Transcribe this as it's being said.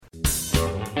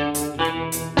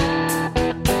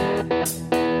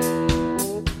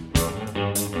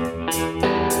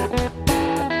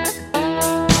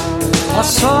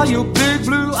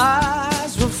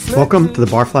Welcome to the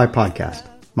Barfly Podcast.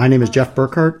 My name is Jeff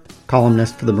Burkhart,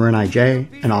 columnist for the Marin IJ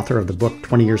and author of the book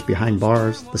 20 Years Behind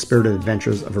Bars, The Spirited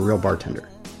Adventures of a Real Bartender.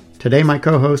 Today my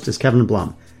co-host is Kevin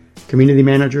Blum, community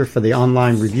manager for the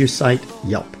online review site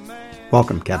Yelp.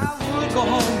 Welcome, Kevin.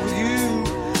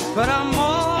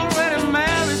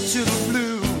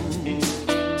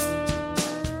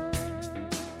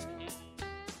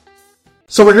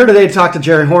 So we're here today to talk to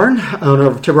Jerry Horn, owner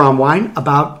of Tiburon Wine,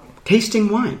 about tasting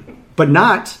wine, but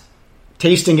not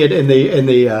tasting it in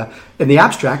the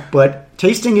abstract, but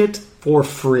tasting it for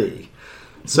free.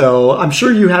 So I'm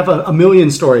sure you have a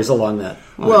million stories along that.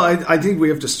 Well, I think we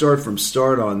have to start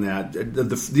on that.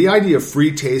 The idea of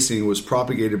free tasting was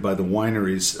propagated by the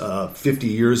wineries 50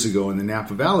 years ago in the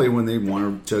Napa Valley when they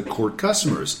wanted to court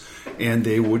customers, and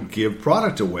they would give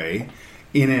product away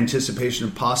in anticipation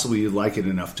of possibly you'd like it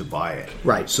enough to buy it.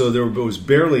 Right. So there was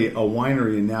barely a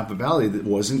winery in Napa Valley that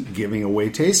wasn't giving away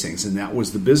tastings, and that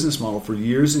was the business model for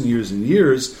years and years and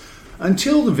years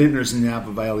until the vintners in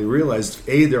Napa Valley realized,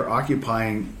 A, they're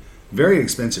occupying very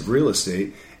expensive real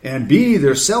estate, and B,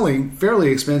 they're selling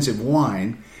fairly expensive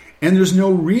wine, and there's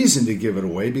no reason to give it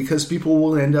away because people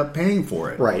will end up paying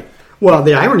for it. Right. Well,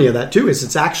 the irony of that, too, is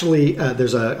it's actually,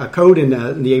 there's a code in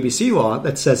the ABC law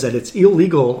that says that it's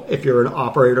illegal if you're an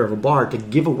operator of a bar to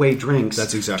give away drinks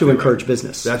to encourage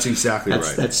business. That's exactly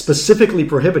right. That's specifically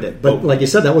prohibited. But like you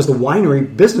said, that was the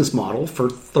winery business model for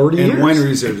 30 years. And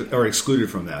wineries are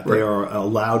excluded from that. Right. They are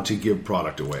allowed to give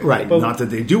product away. Right. Not that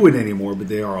they do it anymore, but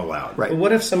they are allowed. Right. But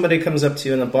what if somebody comes up to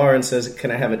you in a bar and says, "Can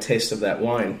I have a taste of that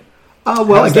wine?"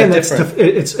 Well, again,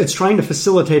 it's trying to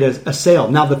facilitate a sale.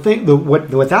 Now,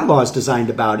 what that law is designed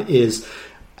about is,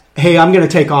 hey, I'm going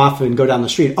to take off and go down the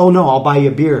street. Oh, no, I'll buy you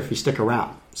a beer if you stick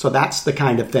around. So that's the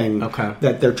kind of thing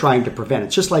that they're trying to prevent.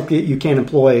 It's just like you can't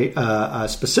employ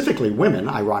specifically women,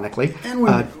 ironically,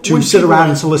 to sit around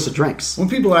and solicit drinks. When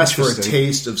people ask for a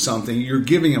taste of something, you're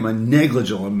giving them a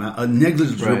negligible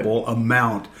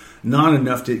amount. Not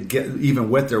enough to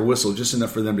even wet their whistle, just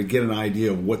enough for them to get an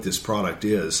idea of what this product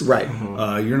is. Right.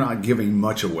 You're not giving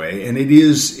much away, and it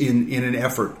is in an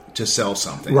effort to sell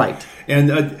something. Right.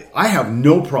 And I have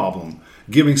no problem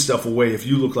giving stuff away if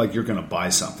you look like you're going to buy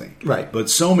something. Right. But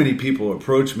so many people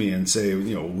approach me and say,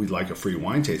 we'd like a free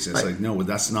wine tasting. It's like, no,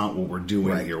 that's not what we're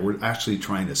doing here. We're actually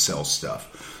trying to sell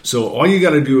stuff. So all you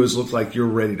got to do is look like you're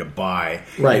ready to buy.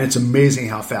 Right. And it's amazing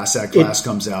how fast that glass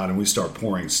comes out and we start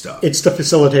pouring stuff. It's to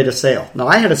facilitate a sale. Now,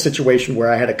 I had a situation where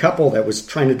I had a couple that was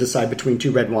trying to decide between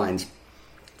two red wines.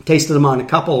 Tasted them on a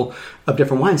couple of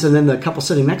different wines, and then the couple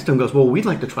sitting next to him goes, well, we'd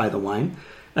like to try the wine.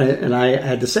 And I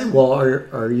had to say, well,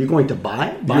 are you going to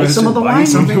buy some of the wine?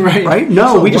 Right?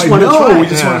 No, we just want to try. We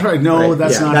just want to try. No,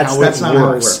 that's not how it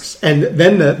works. And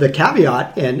then the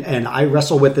caveat, and I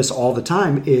wrestle with this all the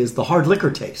time, is the hard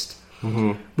liquor taste.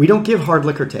 Mm-hmm. We don't give hard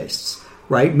liquor tastes,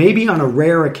 right? Maybe on a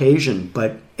rare occasion,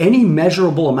 but any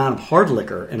measurable amount of hard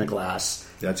liquor in a glass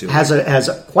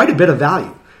has quite a bit of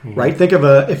value, right? Think of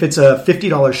if it's a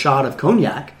 $50 shot of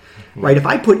cognac. Right, if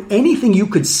I put anything you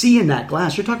could see in that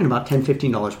glass, you're talking about $10,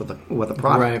 $15 worth of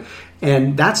product, right?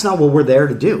 And that's not what we're there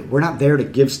to do. We're not there to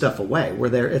give stuff away. We're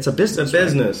there. It's a business. It's a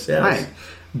business, right? Yes. Right.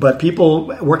 But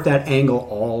people work that angle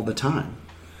all the time,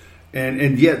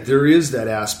 and yet there is that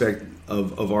aspect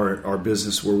of our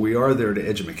business where we are there to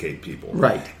educate people,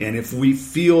 right? And if we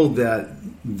feel that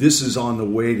this is on the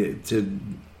way to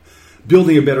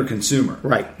building a better consumer.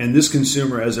 Right. And this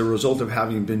consumer, as a result of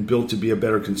having been built to be a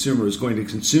better consumer, is going to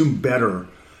consume better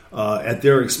at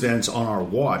their expense on our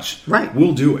watch. Right.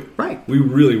 We'll do it. Right. We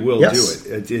really will Yes.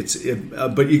 do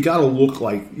it. But you got to look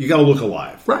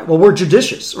alive. Right. Well, we're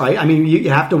judicious, right? I mean, you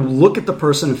have to look at the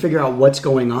person and figure out what's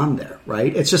going on there,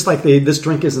 right? It's just like this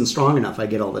drink isn't strong enough. I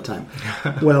get all the time.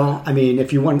 Well, I mean,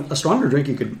 if you want a stronger drink,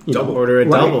 you could order a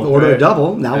double. Order a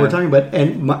double. Now we're talking about,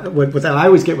 and what I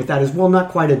always get with that is, well,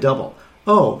 not quite a double.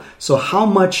 Oh, so how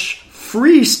much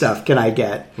free stuff can I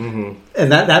get? Mm-hmm.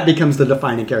 And that becomes the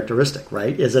defining characteristic,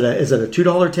 right? Is it a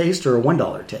 $2 taste or a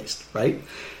 $1 taste, right?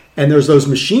 And there's those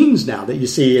machines now that you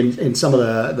see in some of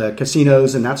the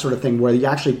casinos and that sort of thing where you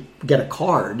actually get a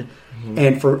card,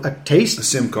 and for a taste, a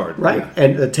SIM card, right? Yeah.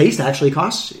 And the taste actually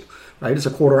costs you, right? It's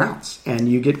a quarter ounce, and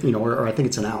you get or I think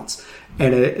it's an ounce.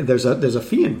 And there's a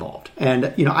fee involved.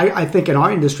 And, I think in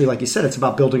our industry, like you said, it's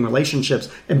about building relationships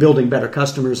and building better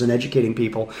customers and educating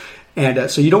people.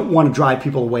 And so you don't want to drive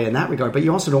people away in that regard, but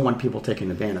you also don't want people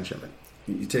taking advantage of it.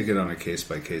 You take it on a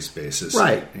case-by-case basis.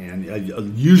 Right.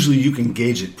 And usually you can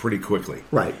gauge it pretty quickly.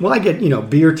 Right. Well, I get,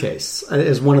 beer tastes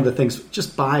is one of the things.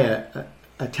 Just buy a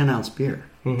 10-ounce beer.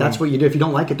 Mm-hmm. That's what you do. If you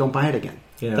don't like it, don't buy it again.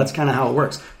 Yeah. That's kind of how it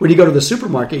works. When you go to the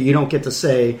supermarket, you don't get to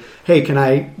say, hey, can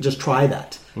I just try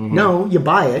that? Mm-hmm. No, you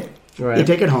buy it. Right. You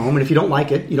take it home, and if you don't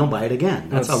like it, you don't buy it again.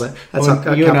 That's how you and I have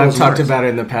capitalism talked works. about it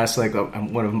in the past. Like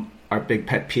one of our big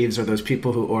pet peeves are those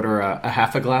people who order a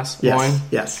half a glass Yes, wine.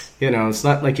 yes. You know, it's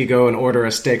not like you go and order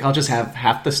a steak. I'll just have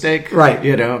half the steak. Right.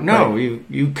 You know, no, Right.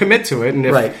 you commit to it, and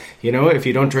if Right. if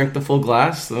you don't drink the full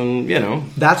glass, then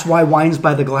That's why wines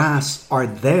by the glass are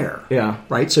there. Yeah.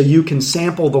 Right? So you can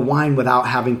sample the wine without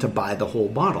having to buy the whole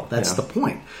bottle. That's Yeah. the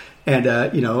point. And,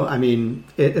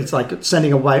 it's like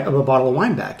sending a bottle of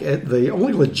wine back. The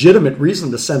only legitimate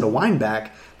reason to send a wine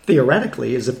back,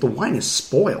 theoretically, is if the wine is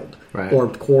spoiled Right. or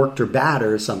corked or bad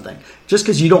or something. Just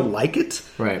because you don't like it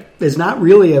Right. is not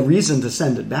really a reason to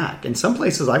send it back. In some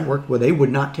places I've worked where they would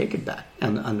not take it back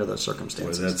under those Well,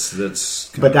 circumstances.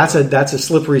 that's But that's a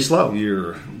slippery slope.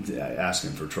 you're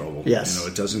asking for trouble. Yes.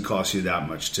 It doesn't cost you that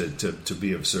much to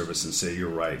be of service and say, you're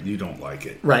right, you don't like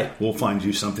it. Right. We'll find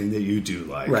you something that you do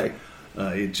like. Right.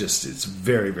 It's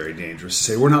very, very dangerous to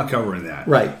say, we're not covering that.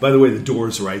 Right. By the way, the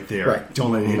door's right there. Right.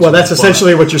 Don't let it hit Well, you that's in the butt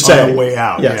essentially what you're saying. On the way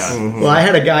out. Yes. Yeah. Well, I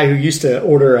had a guy who used to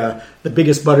order the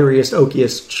biggest, butteriest,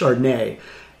 oakiest Chardonnay,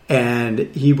 and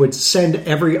he would send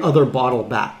every other bottle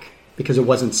back because it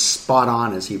wasn't spot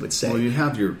on, as he would say. Well, you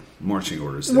have your marching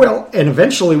orders there. Well, and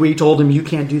eventually we told him, you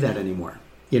can't do that anymore.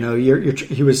 He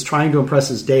was trying to impress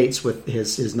his dates with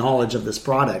his knowledge of this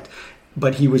product,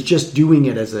 but he was just doing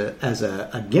it as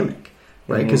a gimmick,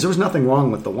 right? Because there was nothing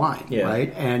wrong with the wine, Yeah.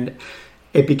 right? And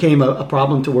it became a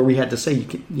problem to where we had to say,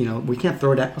 we can't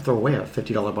throw away a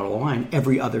 $50 bottle of wine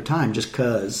every other time just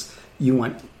because you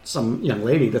want some young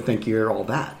lady to think you're all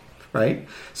that. Right?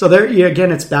 So there,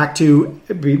 again, it's back to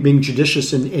being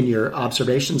judicious in your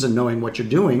observations and knowing what you're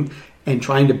doing and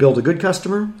trying to build a good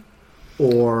customer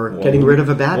or getting rid of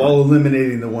a bad while one.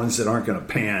 eliminating the ones that aren't going to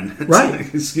pan. It's Right.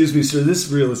 like, excuse me, sir, this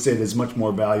real estate is much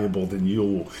more valuable than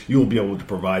you'll be able to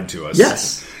provide to us.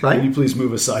 Yes, right. Can you please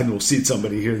move aside and we'll seat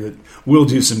somebody here that will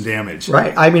do some damage.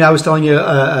 Right. I mean, I was telling you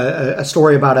a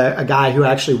story about a guy who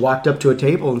actually walked up to a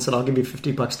table and said, I'll give you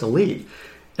 $50 to leave.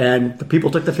 And the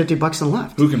people took the $50 and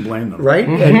left. Who can blame them? Right?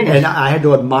 And I had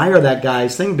to admire that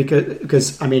guy's thing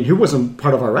because, I mean, he wasn't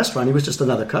part of our restaurant. He was just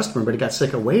another customer, but he got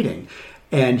sick of waiting.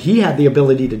 And he had the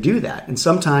ability to do that. And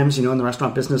sometimes, in the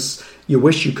restaurant business, you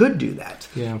wish you could do that.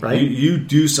 Yeah. Right? You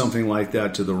do something like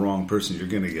that to the wrong person, you're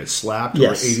going to get slapped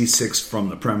Yes. or 86 from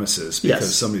the premises because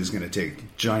Yes. somebody's going to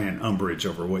take giant umbrage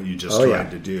over what you just Oh, tried yeah.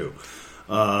 to do.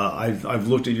 I've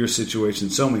looked at your situation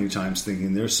so many times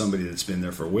thinking there's somebody that's been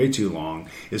there for way too long,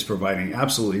 is providing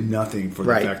absolutely nothing for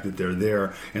Right. the fact that they're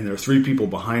there, and there are three people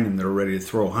behind them that are ready to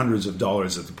throw hundreds of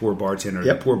dollars at the poor bartender.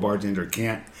 Yep. The poor bartender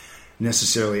can't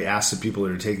necessarily ask the people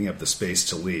that are taking up the space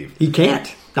to leave. He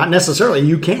can't. Not necessarily.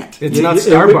 You can't. It's not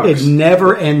Starbucks. It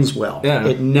never ends well. Yeah.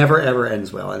 It never, ever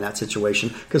ends well in that situation.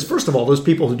 Because, first of all, those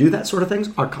people who do that sort of things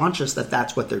are conscious that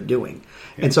that's what they're doing.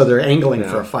 And so they're angling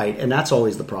for a fight. And that's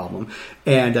always the problem.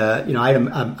 And, I had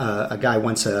a guy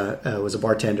once was a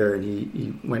bartender, and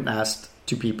he went and asked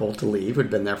two people to leave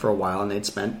who'd been there for a while, and they'd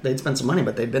spent some money,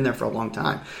 but they'd been there for a long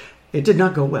time. It did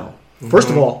not go well. First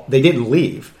of all, they didn't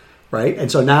leave. Right?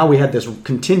 And so now we had this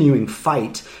continuing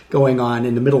fight going on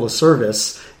in the middle of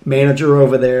service, manager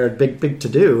over there, big to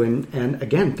do, and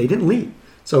again, they didn't leave.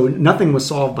 So nothing was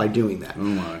solved by doing that. Oh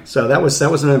my. So that was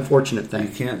an unfortunate You thing.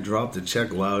 can't drop the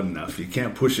check loud enough. You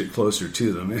can't push it closer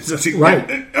to them. It's just, Right.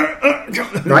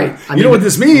 Right. I You mean, know what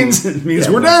this means? It means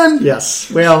we're done.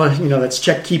 Yes. Well, that's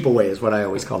check keep away is what I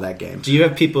always call that game. Do you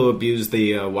have people abuse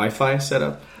the Wi-Fi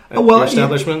setup at Well, your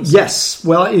establishments? Yes.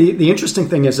 Well, the interesting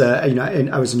thing is,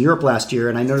 I was in Europe last year,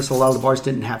 and I noticed a lot of the bars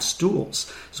didn't have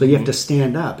stools, so you have to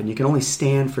stand up, and you can only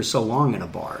stand for so long in a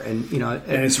bar, and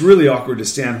And it's really awkward to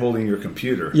stand holding your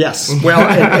computer. Yes, well,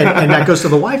 and that goes to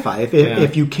the Wi-Fi.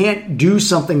 If you can't do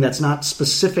something that's not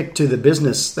specific to the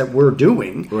business that we're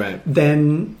doing, Right.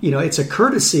 then it's a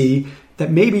courtesy that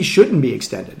maybe shouldn't be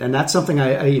extended. And that's something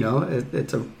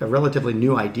it's a relatively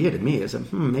new idea to me. Is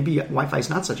maybe Wi-Fi is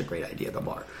not such a great idea at the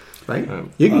bar, right?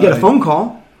 You can get a phone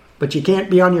call, but you can't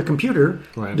be on your computer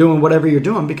Right. doing whatever you're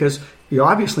doing because you're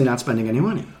obviously not spending any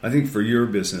money. I think for your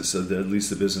business, at least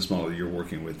the business model that you're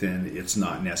working within, it's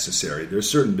not necessary. There's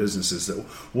certain businesses that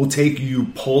will take you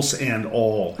pulse and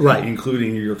all, Right.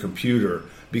 including your computer,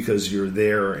 because you're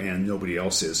there and nobody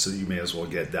else is, so you may as well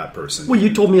get that person. Well,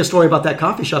 you told me a story about that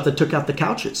coffee shop that took out the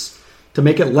couches to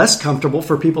make it less comfortable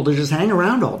for people to just hang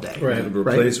around all day. Right.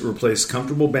 Replace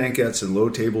comfortable banquettes and low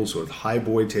tables with high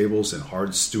boy tables and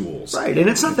hard stools. Right, and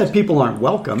it's not that people aren't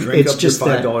welcome. Drink it's up just your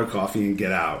that $5 coffee and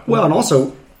get out. Well, and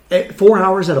also, 4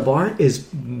 hours at a bar is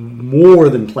more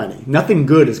than plenty. Nothing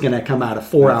good is going to come out of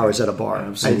 4 hours at a bar.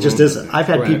 Absolutely. It just isn't. I've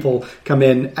had Right. people come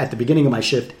in at the beginning of my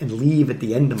shift and leave at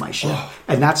the end of my shift,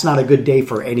 and that's not a good day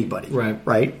for anybody. Right.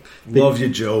 Right. Love you,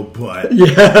 Joe, but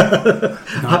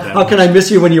How can I miss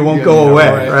you when you won't go yeah,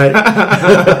 away? right.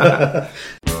 Right.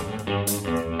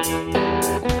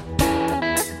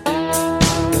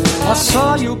 I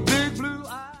saw your big blue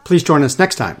eyes. Please join us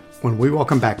next time when we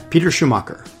welcome back Peter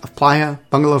Schumacher of Playa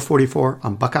Bungalow 44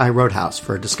 on Buckeye Roadhouse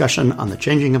for a discussion on the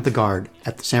changing of the guard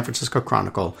at the San Francisco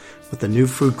Chronicle with the new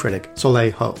food critic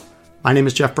Soleil Ho. My name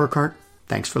is Jeff Burkhart.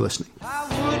 Thanks for listening.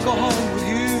 I